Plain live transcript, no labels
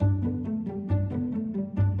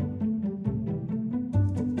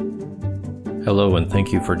Hello, and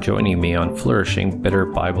thank you for joining me on Flourishing Better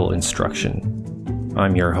Bible Instruction.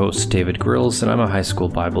 I'm your host, David Grills, and I'm a high school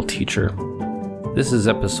Bible teacher. This is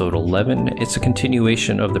episode 11. It's a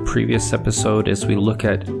continuation of the previous episode as we look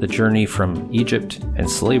at the journey from Egypt and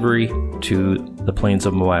slavery to the plains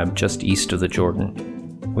of Moab just east of the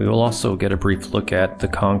Jordan. We will also get a brief look at the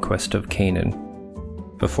conquest of Canaan.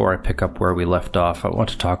 Before I pick up where we left off, I want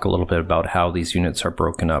to talk a little bit about how these units are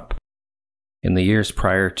broken up. In the years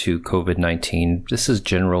prior to COVID-19, this is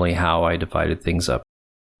generally how I divided things up.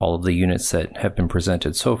 All of the units that have been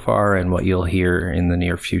presented so far and what you'll hear in the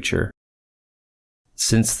near future.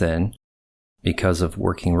 Since then, because of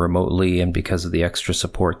working remotely and because of the extra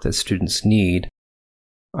support that students need,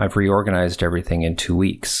 I've reorganized everything in 2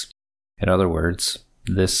 weeks. In other words,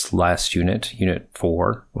 this last unit, Unit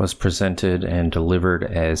 4, was presented and delivered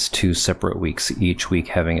as 2 separate weeks, each week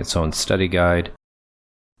having its own study guide,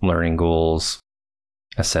 learning goals,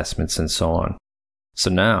 assessments, and so on. So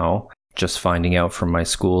now, just finding out from my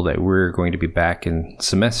school that we're going to be back in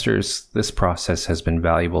semesters, this process has been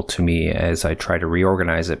valuable to me as I try to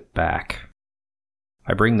reorganize it back.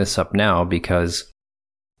 I bring this up now because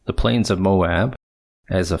the plains of Moab,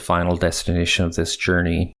 as a final destination of this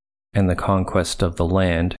journey, and the conquest of the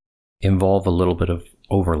land involve a little bit of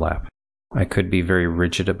overlap. I could be very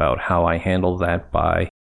rigid about how I handle that by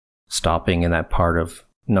stopping in that part of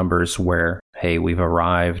Numbers where, hey, we've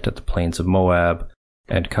arrived at the plains of Moab,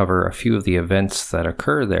 and cover a few of the events that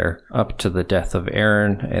occur there up to the death of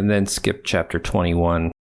Aaron, and then skip chapter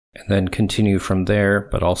 21, and then continue from there,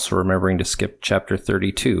 but also remembering to skip chapter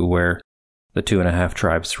 32, where the 2.5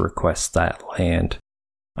 tribes request that land.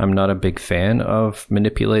 I'm not a big fan of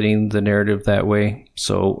manipulating the narrative that way,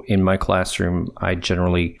 so in my classroom, I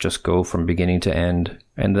generally just go from beginning to end,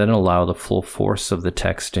 and then allow the full force of the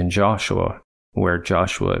text in Joshua, where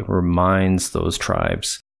Joshua reminds those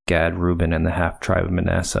tribes, Gad, Reuben, and the half-tribe of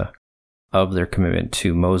Manasseh, of their commitment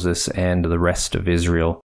to Moses and the rest of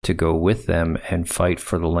Israel to go with them and fight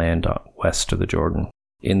for the land west of the Jordan.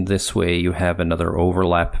 In this way, you have another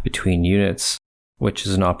overlap between units, which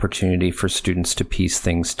is an opportunity for students to piece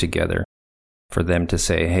things together, for them to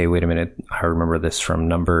say, hey, wait a minute, I remember this from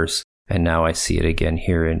Numbers, and now I see it again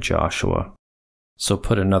here in Joshua. So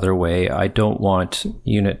put another way, I don't want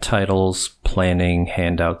unit titles, planning,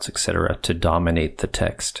 handouts, etc. to dominate the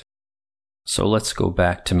text. So let's go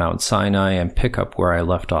back to Mount Sinai and pick up where I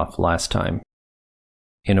left off last time.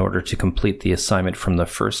 In order to complete the assignment from the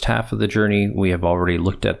first half of the journey, we have already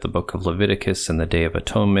looked at the book of Leviticus and the Day of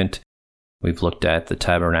Atonement. We've looked at the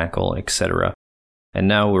tabernacle, etc. And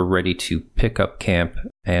now we're ready to pick up camp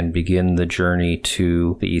and begin the journey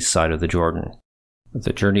to the east side of the Jordan.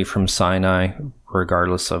 The journey from Sinai,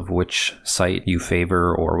 regardless of which site you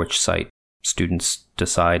favor or which site students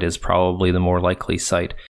decide is probably the more likely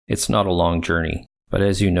site, it's not a long journey. But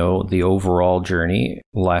as you know, the overall journey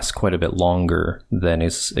lasts quite a bit longer than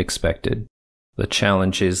is expected. The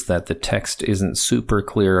challenge is that the text isn't super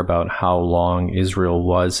clear about how long Israel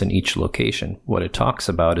was in each location. What it talks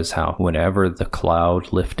about is how whenever the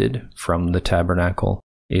cloud lifted from the tabernacle,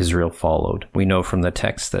 Israel followed. We know from the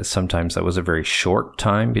text that sometimes that was a very short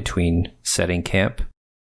time between setting camp,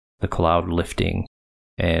 the cloud lifting,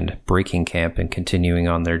 and breaking camp and continuing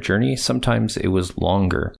on their journey. Sometimes it was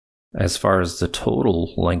longer. As far as the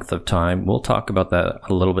total length of time, we'll talk about that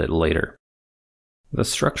a little bit later. The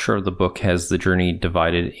structure of the book has the journey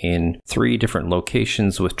divided in 3 different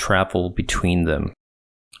locations with travel between them.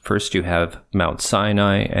 First you have Mount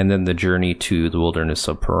Sinai, and then the journey to the wilderness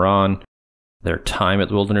of Paran, their time at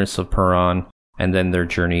the wilderness of Paran, and then their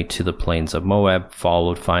journey to the plains of Moab,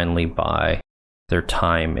 followed finally by their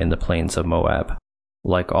time in the plains of Moab.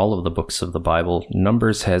 Like all of the books of the Bible,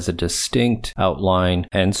 Numbers has a distinct outline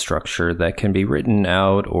and structure that can be written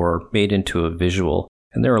out or made into a visual,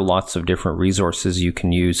 and there are lots of different resources you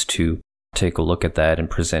can use to take a look at that and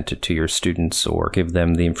present it to your students or give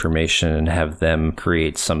them the information and have them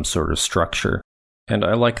create some sort of structure. And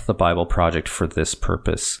I like the Bible Project for this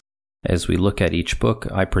purpose. As we look at each book,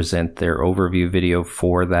 I present their overview video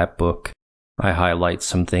for that book. I highlight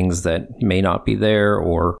some things that may not be there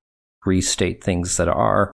or restate things that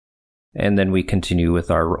are, and then we continue with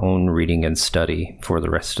our own reading and study for the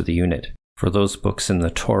rest of the unit. For those books in the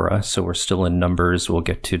Torah, so we're still in Numbers, we'll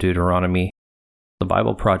get to Deuteronomy, the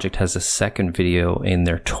Bible Project has a second video in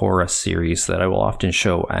their Torah series that I will often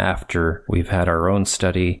show after we've had our own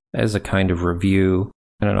study as a kind of review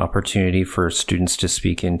and an opportunity for students to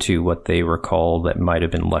speak into what they recall that might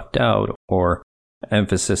have been left out or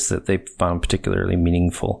emphasis that they found particularly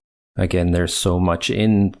meaningful. Again, there's so much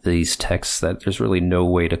in these texts that there's really no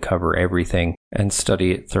way to cover everything and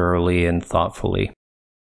study it thoroughly and thoughtfully.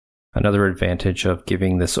 Another advantage of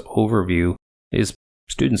giving this overview is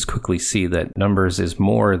students quickly see that Numbers is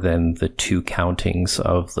more than the two countings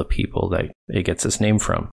of the people that it gets its name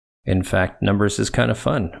from. In fact, Numbers is kind of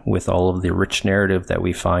fun with all of the rich narrative that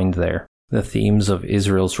we find there. The themes of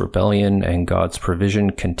Israel's rebellion and God's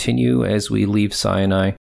provision continue as we leave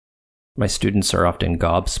Sinai. My students are often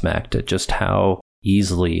gobsmacked at just how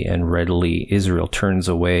easily and readily Israel turns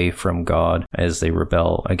away from God as they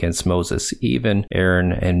rebel against Moses. Even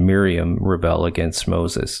Aaron and Miriam rebel against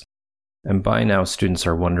Moses. And by now, students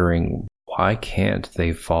are wondering, why can't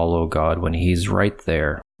they follow God when He's right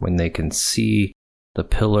there, when they can see the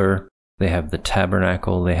pillar, they have the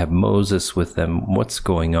tabernacle, they have Moses with them? What's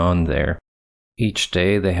going on there? Each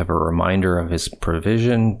day they have a reminder of His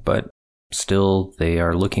provision, but still they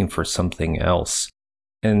are looking for something else.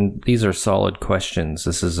 And these are solid questions.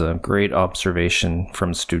 This is a great observation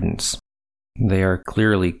from students. They are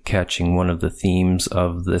clearly catching one of the themes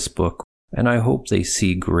of this book, and I hope they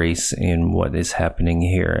see grace in what is happening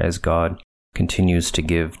here as God continues to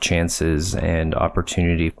give chances and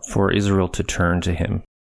opportunity for Israel to turn to Him.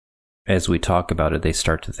 As we talk about it, they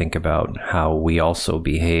start to think about how we also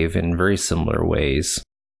behave in very similar ways.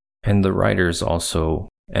 And the writers also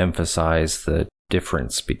emphasize the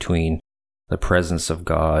difference between the presence of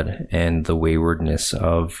God and the waywardness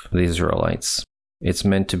of the Israelites. It's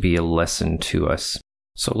meant to be a lesson to us.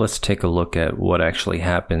 So let's take a look at what actually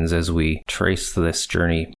happens as we trace this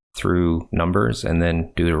journey through Numbers and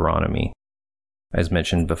then Deuteronomy. As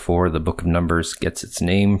mentioned before, the book of Numbers gets its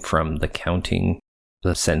name from the counting,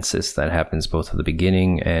 the census that happens both at the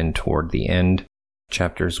beginning and toward the end,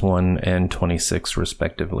 chapters 1 and 26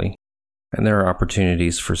 respectively. And there are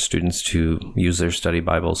opportunities for students to use their study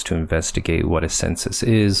Bibles to investigate what a census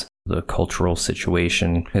is, the cultural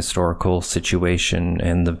situation, historical situation,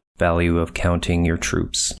 and the value of counting your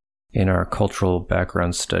troops. In our cultural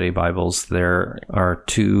background study Bibles, there are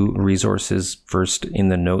two resources. First, in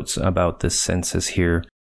the notes about this census here,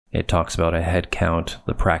 it talks about a head count,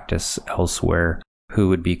 the practice elsewhere, who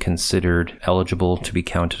would be considered eligible to be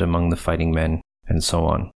counted among the fighting men, and so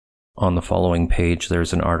on. On the following page,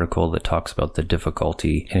 there's an article that talks about the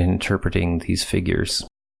difficulty in interpreting these figures.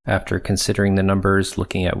 After considering the numbers,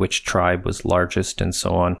 looking at which tribe was largest, and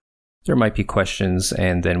so on, there might be questions,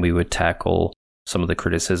 and then we would tackle some of the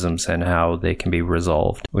criticisms and how they can be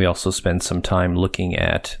resolved. We also spend some time looking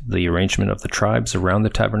at the arrangement of the tribes around the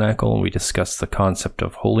tabernacle, and we discuss the concept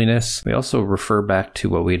of holiness. We also refer back to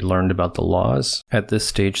what we'd learned about the laws. At this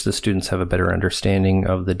stage, the students have a better understanding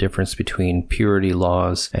of the difference between purity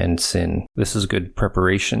laws and sin. This is good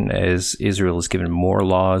preparation as Israel is given more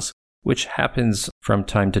laws, which happens from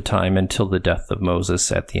time to time until the death of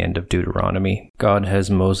Moses at the end of Deuteronomy. God has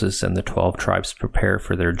Moses and the 12 tribes prepare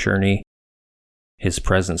for their journey. His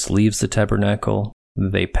presence leaves the tabernacle.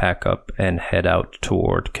 They pack up and head out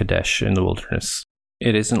toward Kadesh in the wilderness.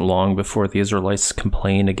 It isn't long before the Israelites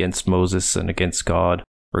complain against Moses and against God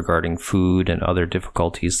regarding food and other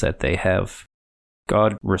difficulties that they have.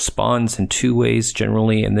 God responds in two ways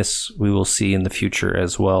generally, and this we will see in the future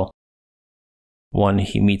as well. One,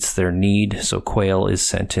 He meets their need, so quail is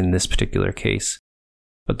sent in this particular case.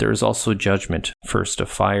 But there is also judgment, first a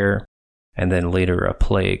fire, and then later a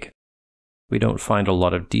plague. We don't find a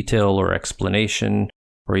lot of detail or explanation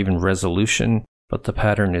or even resolution, but the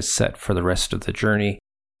pattern is set for the rest of the journey.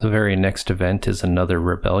 The very next event is another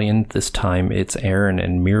rebellion. This time it's Aaron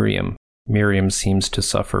and Miriam. Miriam seems to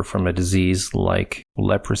suffer from a disease like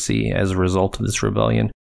leprosy as a result of this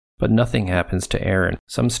rebellion, but nothing happens to Aaron.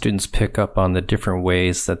 Some students pick up on the different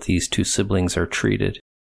ways that these two siblings are treated.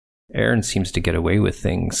 Aaron seems to get away with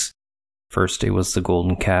things. First, it was the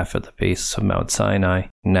golden calf at the base of Mount Sinai.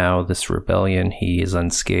 Now, this rebellion, he is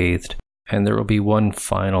unscathed. And there will be one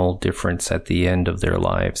final difference at the end of their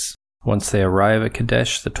lives. Once they arrive at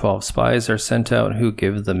Kadesh, the 12 spies are sent out who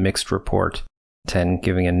give the mixed report, 10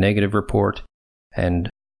 giving a negative report, and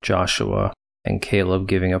Joshua and Caleb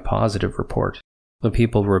giving a positive report. The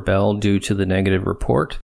people rebel due to the negative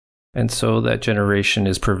report, and so that generation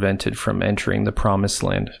is prevented from entering the Promised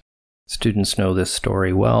Land. Students know this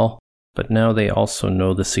story well, but now they also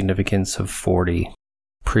know the significance of 40.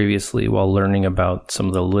 Previously, while learning about some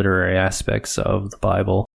of the literary aspects of the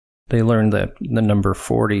Bible, they learned that the number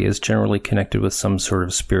 40 is generally connected with some sort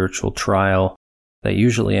of spiritual trial that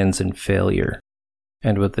usually ends in failure.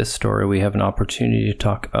 And with this story, we have an opportunity to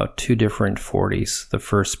talk about two different 40s. The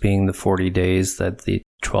first being the 40 days that the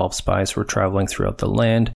 12 spies were traveling throughout the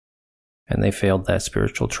land, and they failed that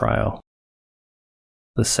spiritual trial.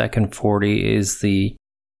 The second 40 is the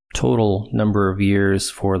total number of years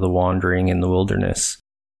for the wandering in the wilderness.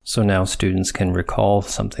 So now students can recall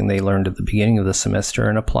something they learned at the beginning of the semester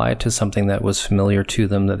and apply it to something that was familiar to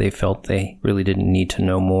them that they felt they really didn't need to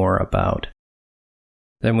know more about.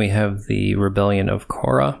 Then we have the rebellion of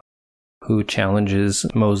Korah, who challenges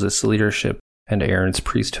Moses' leadership and Aaron's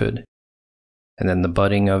priesthood. And then the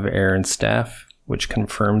budding of Aaron's staff, which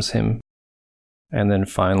confirms him. And then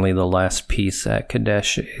finally, the last piece at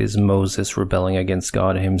Kadesh is Moses rebelling against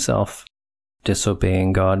God himself,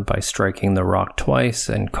 disobeying God by striking the rock twice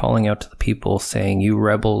and calling out to the people saying, "You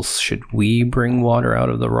rebels, should we bring water out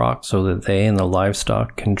of the rock so that they and the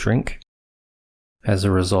livestock can drink?" As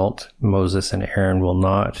a result, Moses and Aaron will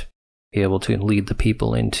not be able to lead the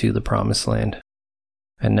people into the promised land.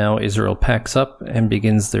 And now Israel packs up and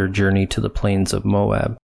begins their journey to the plains of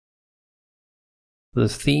Moab. The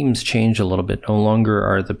themes change a little bit. No longer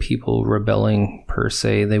are the people rebelling per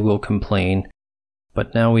se, they will complain.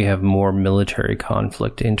 But now we have more military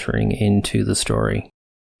conflict entering into the story.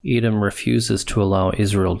 Edom refuses to allow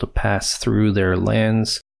Israel to pass through their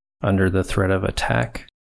lands under the threat of attack.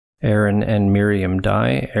 Aaron and Miriam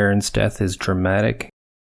die. Aaron's death is dramatic.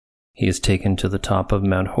 He is taken to the top of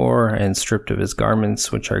Mount Hor and stripped of his garments,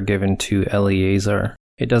 which are given to Eleazar.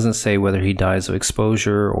 It doesn't say whether he dies of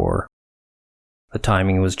exposure or the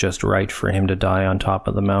timing was just right for him to die on top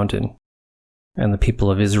of the mountain. And the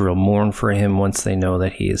people of Israel mourn for him once they know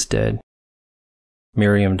that he is dead.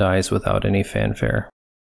 Miriam dies without any fanfare.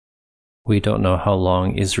 We don't know how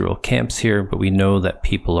long Israel camps here, but we know that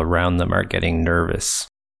people around them are getting nervous.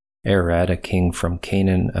 Arad, a king from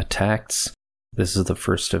Canaan, attacks. This is the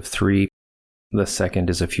first of 3. The second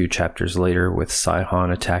is a few chapters later with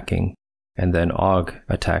Sihon attacking, and then Og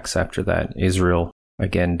attacks after that. Israel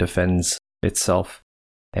again defends itself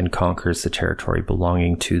and conquers the territory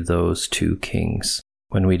belonging to those 2 kings.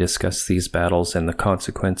 When we discuss these battles and the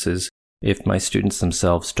consequences, if my students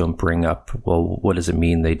themselves don't bring up, well, what does it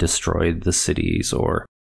mean they destroyed the cities or,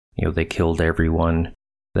 they killed everyone,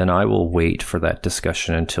 then I will wait for that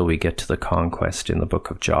discussion until we get to the conquest in the book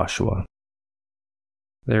of Joshua.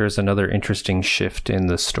 There is another interesting shift in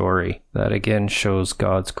the story that again shows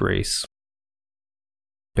God's grace.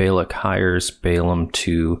 Balak hires Balaam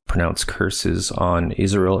to pronounce curses on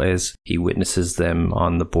Israel as he witnesses them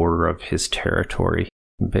on the border of his territory.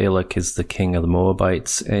 Balak is the king of the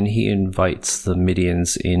Moabites, and he invites the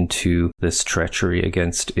Midians into this treachery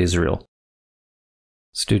against Israel.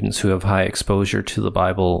 Students who have high exposure to the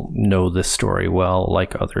Bible know this story well,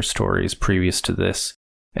 like other stories previous to this,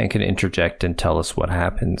 and can interject and tell us what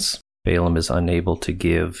happens. Balaam is unable to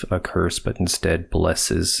give a curse, but instead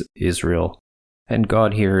blesses Israel. And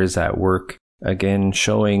God here is at work, again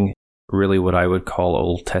showing really what I would call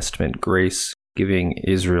Old Testament grace, giving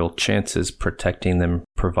Israel chances, protecting them,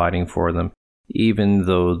 providing for them, even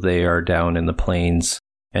though they are down in the plains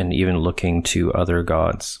and even looking to other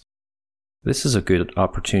gods. This is a good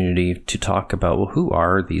opportunity to talk about, well, who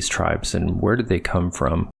are these tribes and where did they come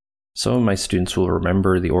from? Some of my students will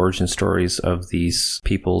remember the origin stories of these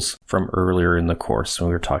peoples from earlier in the course when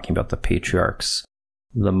we were talking about the patriarchs.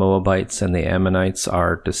 The Moabites and the Ammonites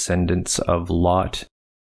are descendants of Lot.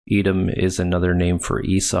 Edom is another name for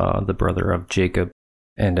Esau, the brother of Jacob.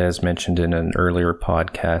 And as mentioned in an earlier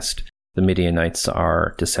podcast, the Midianites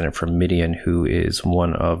are descended from Midian, who is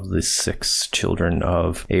one of the 6 children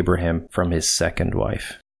of Abraham from his second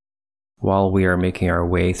wife. While we are making our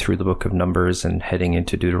way through the book of Numbers and heading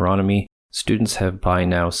into Deuteronomy, students have by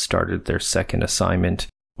now started their second assignment,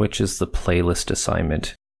 which is the playlist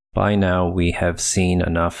assignment. By now, we have seen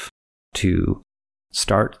enough to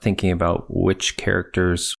start thinking about which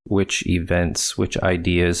characters, which events, which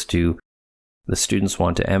ideas do the students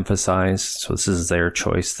want to emphasize. So this is their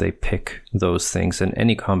choice. They pick those things in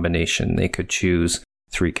any combination. They could choose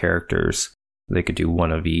 3 characters. They could do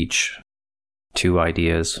 1 of each, 2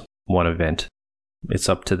 ideas, 1 event. It's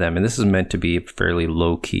up to them. And this is meant to be a fairly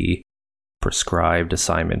low-key, prescribed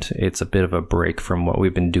assignment. It's a bit of a break from what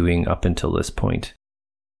we've been doing up until this point.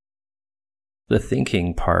 The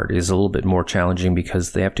thinking part is a little bit more challenging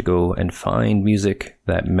because they have to go and find music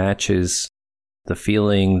that matches the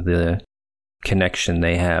feeling, the connection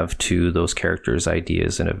they have to those characters,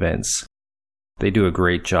 ideas, and events. They do a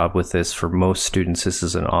great job with this. For most students, this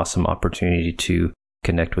is an awesome opportunity to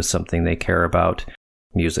connect with something they care about,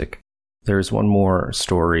 music. There's one more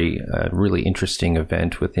story, a really interesting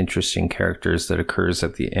event with interesting characters that occurs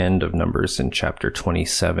at the end of Numbers in chapter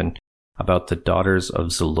 27 about the daughters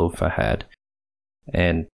of Zelophehad.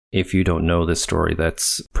 And if you don't know this story,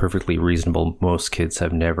 that's perfectly reasonable. Most kids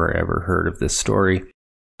have never ever heard of this story.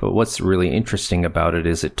 But what's really interesting about it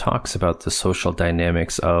is it talks about the social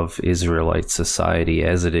dynamics of Israelite society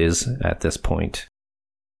as it is at this point.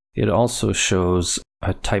 it also shows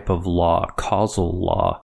a type of law, causal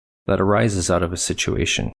law, that arises out of a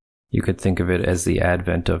situation. You could think of it as the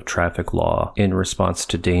advent of traffic law in response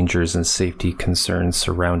to dangers and safety concerns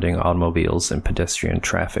surrounding automobiles and pedestrian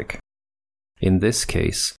traffic. In this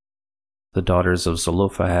case, the daughters of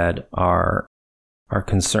Zelophehad are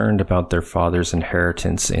concerned about their father's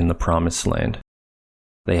inheritance in the Promised Land.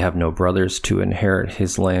 They have no brothers to inherit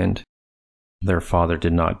his land. Their father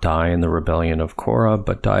did not die in the rebellion of Korah,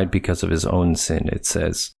 but died because of his own sin, it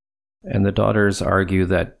says. And the daughters argue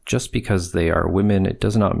that just because they are women, it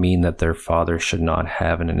does not mean that their father should not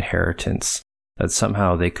have an inheritance, that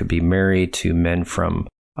somehow they could be married to men from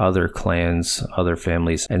other clans, other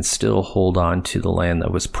families, and still hold on to the land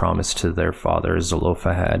that was promised to their father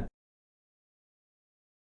Zelophehad.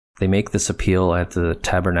 They make this appeal at the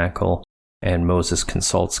tabernacle, and Moses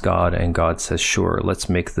consults God, and God says, sure, let's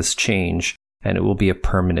make this change, and it will be a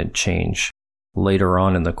permanent change. Later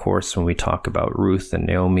on in the course, when we talk about Ruth and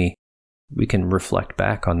Naomi, we can reflect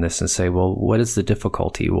back on this and say, well, what is the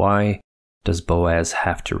difficulty? Why does Boaz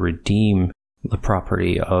have to redeem the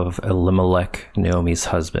property of Elimelech, Naomi's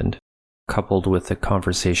husband? Coupled with the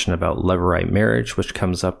conversation about Levirate marriage, which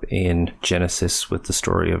comes up in Genesis with the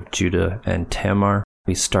story of Judah and Tamar,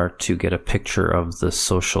 we start to get a picture of the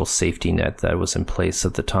social safety net that was in place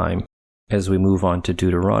at the time. As we move on to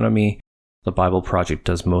Deuteronomy, the Bible Project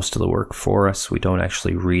does most of the work for us. We don't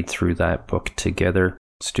actually read through that book together.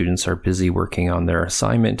 Students are busy working on their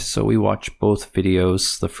assignment, so we watch both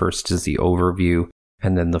videos. The first is the overview,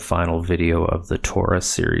 and then the final video of the Torah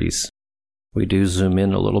series. We do zoom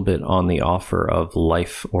in a little bit on the offer of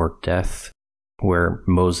life or death, where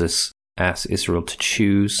Moses asks Israel to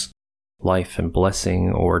choose life and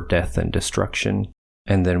blessing or death and destruction.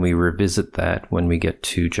 And then we revisit that when we get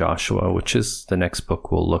to Joshua, which is the next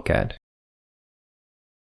book we'll look at.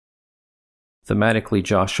 Thematically,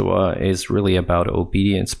 Joshua is really about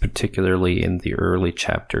obedience, particularly in the early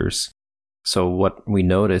chapters. So what we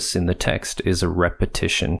notice in the text is a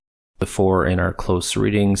repetition. Before, in our close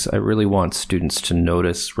readings, I really want students to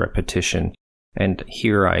notice repetition. And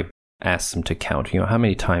here I ask them to count, how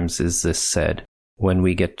many times is this said? When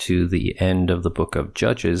we get to the end of the book of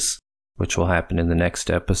Judges, which will happen in the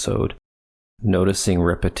next episode, noticing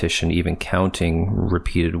repetition, even counting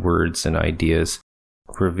repeated words and ideas,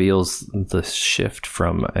 reveals the shift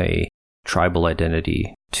from a tribal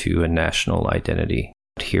identity to a national identity.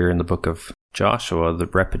 Here in the book of Joshua, the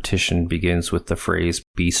repetition begins with the phrase,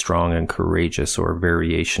 be strong and courageous, or a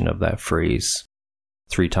variation of that phrase.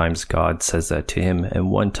 3 times God says that to him,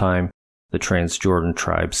 and 1 time the Transjordan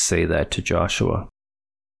tribes say that to Joshua.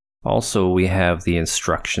 Also, we have the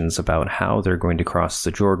instructions about how they're going to cross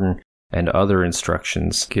the Jordan and other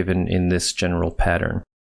instructions given in this general pattern.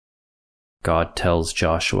 God tells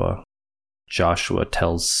Joshua. Joshua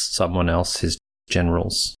tells someone else, his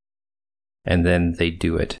generals. And then they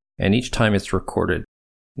do it. And each time it's recorded,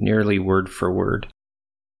 nearly word for word.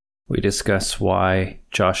 We discuss why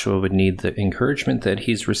Joshua would need the encouragement that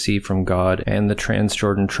he's received from God and the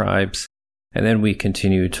Transjordan tribes. And then we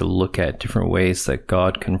continue to look at different ways that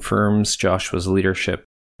God confirms Joshua's leadership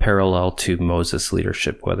parallel to Moses'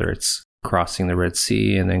 leadership, whether it's crossing the Red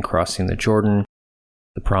Sea and then crossing the Jordan,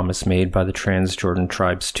 the promise made by the Transjordan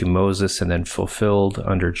tribes to Moses and then fulfilled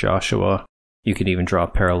under Joshua. You can even draw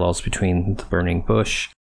parallels between the burning bush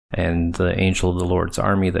and the angel of the Lord's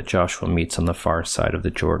army that Joshua meets on the far side of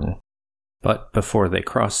the Jordan. But before they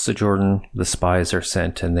cross the Jordan, the spies are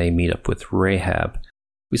sent and they meet up with Rahab.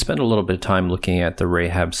 We spend a little bit of time looking at the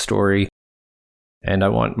Rahab story, and I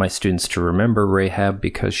want my students to remember Rahab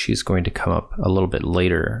because she's going to come up a little bit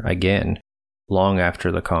later again, long after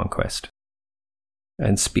the conquest.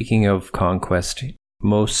 And speaking of conquest,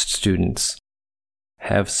 most students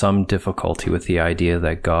have some difficulty with the idea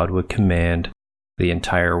that God would command the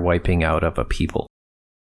entire wiping out of a people.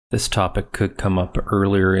 This topic could come up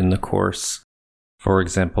earlier in the course. For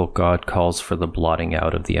example, God calls for the blotting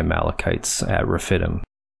out of the Amalekites at Rephidim.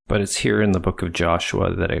 But it's here in the book of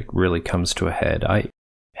Joshua that it really comes to a head. I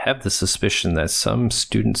have the suspicion that some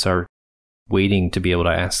students are waiting to be able to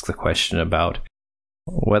ask the question about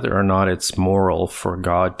whether or not it's moral for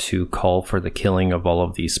God to call for the killing of all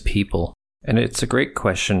of these people. And it's a great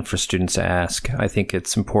question for students to ask. I think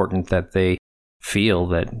it's important that they feel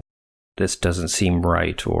that this doesn't seem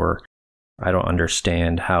right, or I don't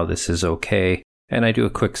understand how this is okay. And I do a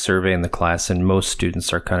quick survey in the class, and most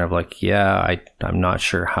students are kind of like, yeah, I'm not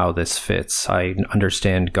sure how this fits. I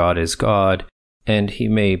understand God is God, and he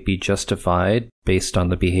may be justified based on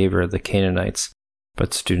the behavior of the Canaanites,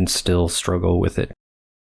 but students still struggle with it.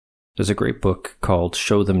 There's a great book called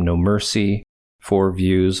Show Them No Mercy 4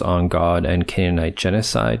 Views on God and Canaanite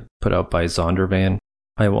Genocide, put out by Zondervan.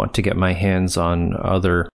 I want to get my hands on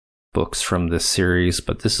other books from this series,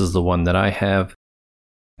 but this is the one that I have,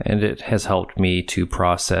 and it has helped me to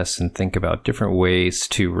process and think about different ways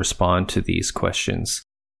to respond to these questions.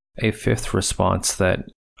 A 5th response that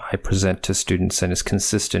I present to students and is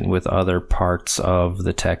consistent with other parts of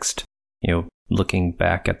the text, looking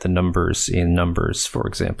back at the numbers in Numbers, for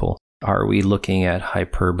example. Are we looking at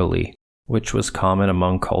hyperbole, which was common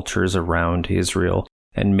among cultures around Israel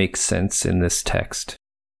and makes sense in this text?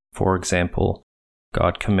 For example,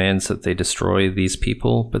 God commands that they destroy these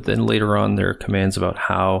people, but then later on there are commands about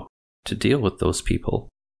how to deal with those people.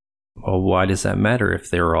 Well, why does that matter if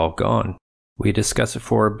they're all gone? We discuss it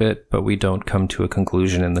for a bit, but we don't come to a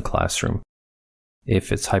conclusion in the classroom.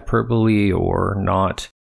 If it's hyperbole or not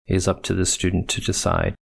is up to the student to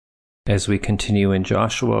decide. As we continue in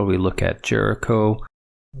Joshua, we look at Jericho.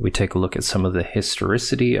 We take a look at some of the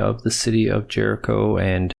historicity of the city of Jericho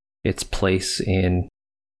and its place in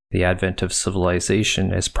the advent of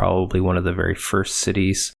civilization as probably one of the very first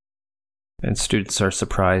cities. And students are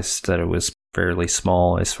surprised that it was fairly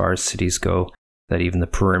small as far as cities go, that even the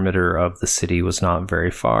perimeter of the city was not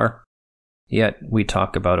very far. Yet we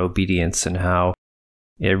talk about obedience and how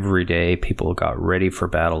every day people got ready for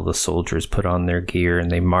battle. The soldiers put on their gear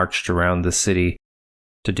and they marched around the city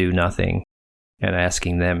to do nothing, and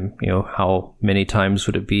asking them, how many times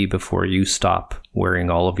would it be before you stop wearing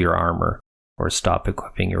all of your armor or stop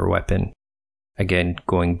equipping your weapon? Again,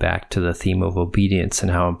 going back to the theme of obedience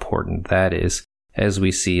and how important that is, as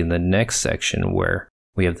we see in the next section where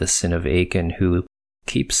we have the sin of Achan, who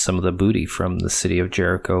keeps some of the booty from the city of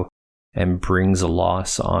Jericho and brings a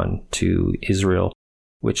loss on to Israel,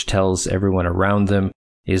 which tells everyone around them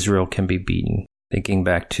Israel can be beaten. Thinking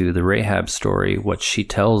back to the Rahab story, what she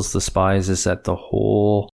tells the spies is that the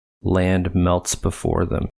whole land melts before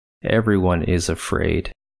them. Everyone is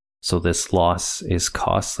afraid. So this loss is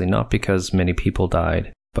costly, not because many people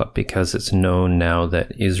died, but because it's known now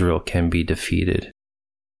that Israel can be defeated.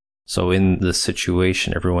 So in this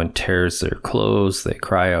situation, everyone tears their clothes, they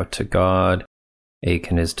cry out to God.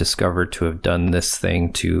 Achan is discovered to have done this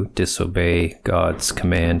thing to disobey God's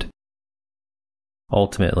command.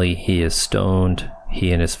 Ultimately, he is stoned,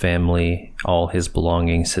 he and his family, all his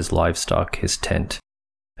belongings, his livestock, his tent,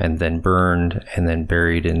 and then burned and then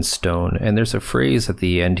buried in stone. And there's a phrase at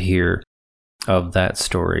the end here of that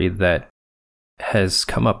story that has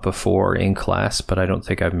come up before in class, but I don't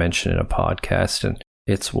think I've mentioned in a podcast. And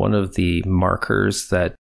it's one of the markers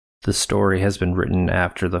that the story has been written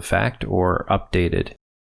after the fact or updated,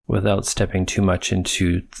 without stepping too much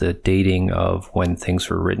into the dating of when things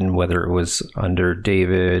were written, whether it was under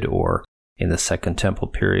David or in the Second Temple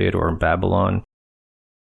period or in Babylon.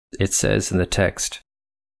 It says in the text,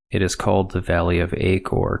 it is called the Valley of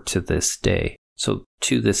Achor to this day. So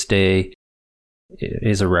to this day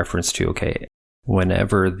is a reference to,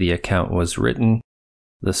 whenever the account was written,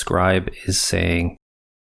 the scribe is saying,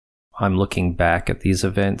 I'm looking back at these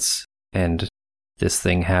events and this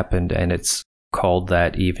thing happened, and it's called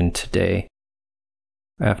that even today.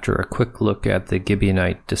 After a quick look at the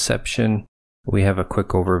Gibeonite deception, we have a quick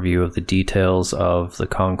overview of the details of the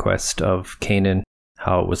conquest of Canaan,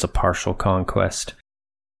 how it was a partial conquest,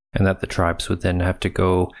 and that the tribes would then have to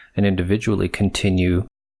go and individually continue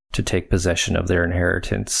to take possession of their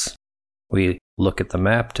inheritance. We look at the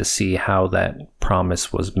map to see how that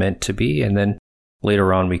promise was meant to be, and then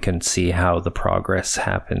later on we can see how the progress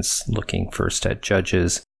happens, looking first at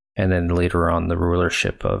Judges, and then later on the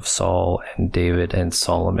rulership of Saul and David and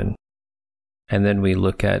Solomon. And then we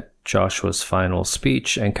look at Joshua's final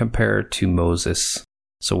speech and compare it to Moses.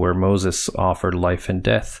 So where Moses offered life and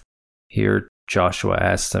death, here Joshua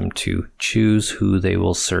asks them to choose who they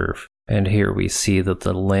will serve. And here we see that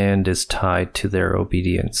the land is tied to their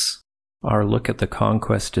obedience. Our look at the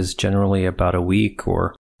conquest is generally about a week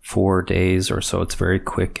or 4 days or so. It's very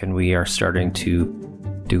quick, and we are starting to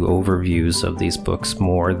do overviews of these books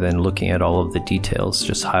more than looking at all of the details,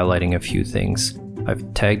 just highlighting a few things.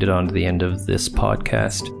 I've tagged it onto the end of this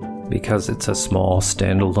podcast because it's a small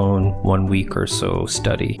standalone 1 week or so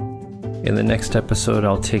study. In the next episode,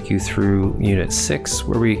 I'll take you through Unit 6,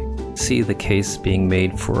 where we see the case being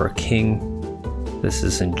made for a king. This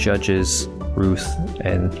is in Judges, Ruth,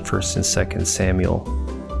 and 1st and 2nd Samuel.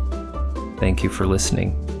 Thank you for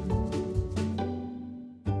listening.